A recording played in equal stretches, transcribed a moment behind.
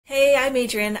I'm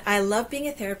Adrienne. I love being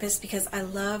a therapist because I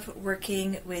love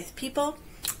working with people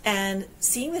and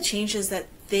seeing the changes that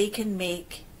they can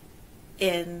make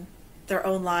in their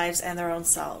own lives and their own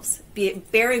selves,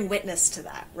 bearing witness to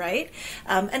that, right?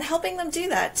 And helping them do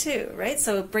that too, right?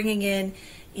 So bringing in,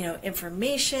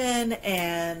 information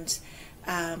and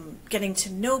getting to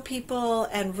know people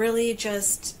and really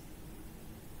just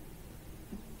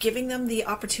giving them the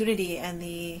opportunity and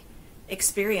the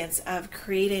experience of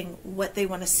creating what they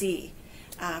want to see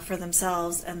for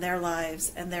themselves and their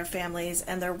lives and their families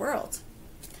and their world.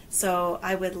 So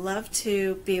I would love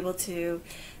to be able to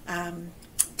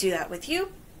do that with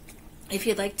you. If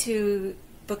you'd like to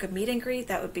book a meet and greet,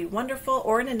 that would be wonderful,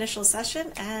 or an initial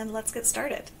session, and let's get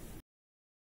started.